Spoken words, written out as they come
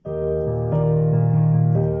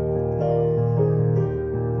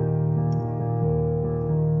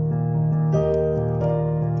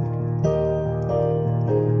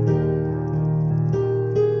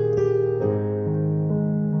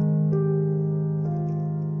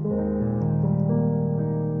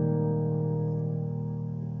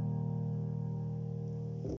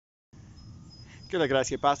Que la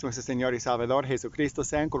gracia y paz de nuestro Señor y Salvador Jesucristo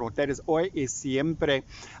sean con ustedes hoy y siempre.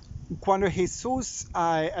 Cuando Jesús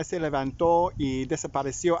se levantó y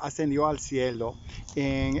desapareció, ascendió al cielo,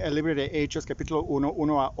 en el libro de Hechos, capítulo 1,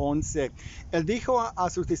 1 a 11, Él dijo a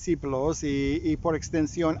sus discípulos y por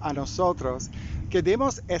extensión a nosotros que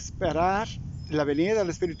debemos esperar la venida del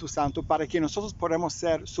Espíritu Santo para que nosotros podamos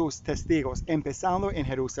ser sus testigos, empezando en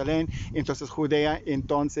Jerusalén, entonces Judea,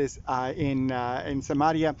 entonces en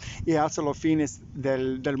Samaria y hasta los fines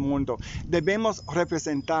del mundo. Debemos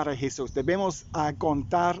representar a Jesús, debemos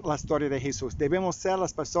contar la historia de Jesús, debemos ser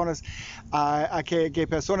las personas que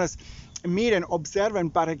personas miren,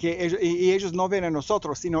 observen para que ellos no ven a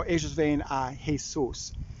nosotros, sino ellos ven a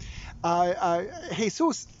Jesús.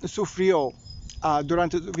 Jesús sufrió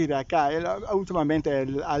durante su vida acá. Últimamente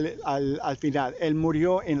al final, Él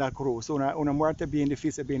murió en la cruz, una muerte bien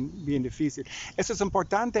difícil, bien difícil. Eso es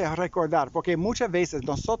importante recordar, porque muchas veces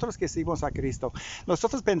nosotros que seguimos a Cristo,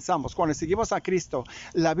 nosotros pensamos, cuando seguimos a Cristo,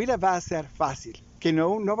 la vida va a ser fácil, que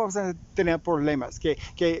no vamos a tener problemas,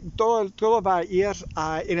 que todo va a ir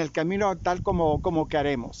en el camino tal como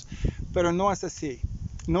queremos. Pero no es así.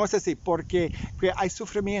 No es así, porque hay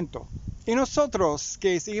sufrimiento. Y nosotros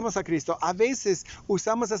que seguimos a Cristo, a veces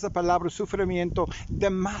usamos esa palabra sufrimiento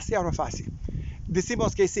demasiado fácil.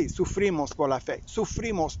 Decimos que sí, sufrimos por la fe,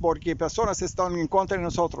 sufrimos porque personas están en contra de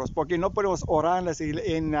nosotros, porque no podemos orar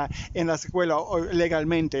en la escuela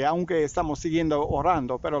legalmente, aunque estamos siguiendo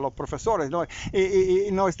orando, pero los profesores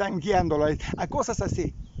no están guiándolo, hay cosas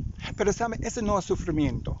así. Pero ¿saben? Ese no es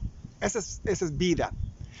sufrimiento, esa es vida.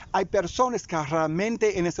 Hay personas que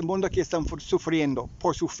realmente en este mundo que están sufriendo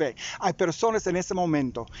por su fe. Hay personas en este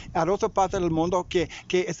momento, en otra parte del mundo, que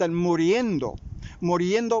están muriendo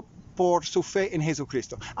por su fe en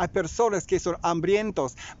Jesucristo. Hay personas que son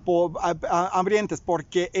hambrientas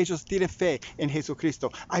porque ellos tienen fe en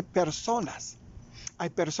Jesucristo. Hay personas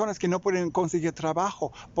que no pueden conseguir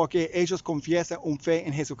trabajo porque ellos confiesan un fe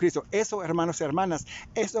en Jesucristo. Eso, hermanos y hermanas,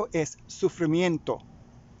 eso es sufrimiento.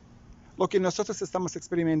 Lo que nosotros estamos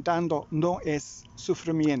experimentando no es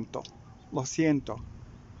sufrimiento, lo siento,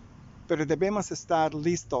 pero debemos estar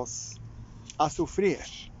listos a sufrir.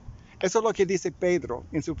 Eso es lo que dice Pedro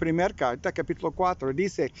en su primera carta, capítulo 4.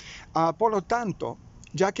 Dice, por lo tanto,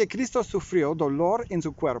 ya que Cristo sufrió dolor en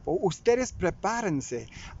su cuerpo, ustedes prepárense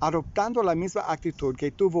adoptando la misma actitud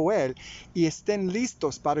que tuvo Él y estén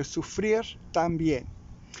listos para sufrir también.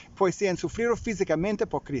 Pues si han sufrido físicamente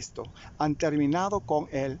por Cristo, han terminado con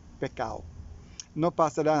el pecado. No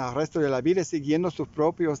pasarán el resto de la vida siguiendo sus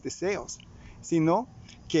propios deseos, sino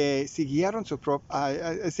que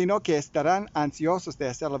estarán ansiosos de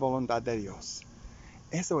hacer la voluntad de Dios.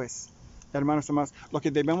 Eso es, hermanos y hermanas, lo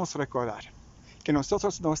que debemos recordar. Que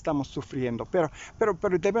nosotros no estamos sufriendo, pero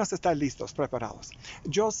debemos estar listos, preparados.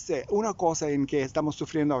 Yo sé, una cosa en que estamos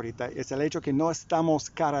sufriendo ahorita es el hecho que no estamos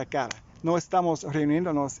cara a cara. No estamos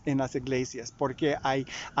reuniéndonos en las iglesias porque hay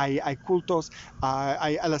cultos,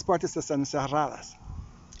 las puertas están cerradas.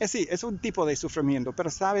 Sí, es un tipo de sufrimiento,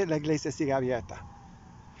 pero sabe, la iglesia sigue abierta.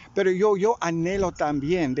 Pero yo anhelo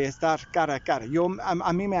también de estar cara a cara.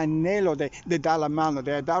 A mí me anhelo de dar la mano,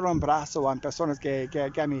 de dar un abrazo a personas que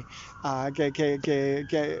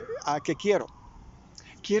quiero.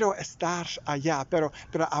 Quiero estar allá, pero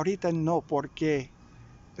ahorita no, porque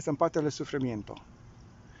es en parte del sufrimiento.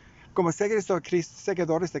 Como seguidores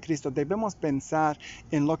de Cristo, debemos pensar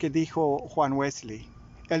en lo que dijo Juan Wesley.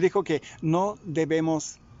 Él dijo que no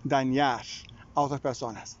debemos dañar a otras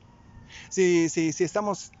personas. Si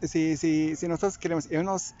nosotros queremos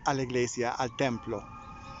irnos a la iglesia, al templo,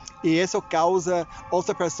 y eso causa a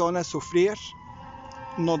otras personas sufrir,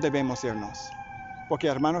 no debemos irnos. Porque,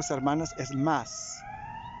 hermanos y hermanas, es más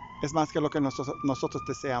que lo que nosotros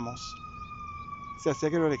deseamos. Ser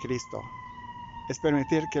seguidor de Cristo es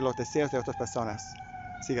permitir que los deseos de otras personas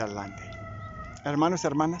sigan adelante. Hermanos y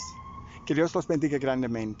hermanas, que Dios los bendiga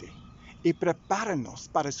grandemente y prepárenos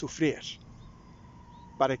para sufrir,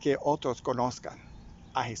 para que otros conozcan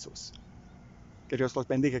a Jesús. Que Dios los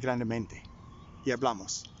bendiga grandemente y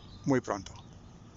hablamos muy pronto.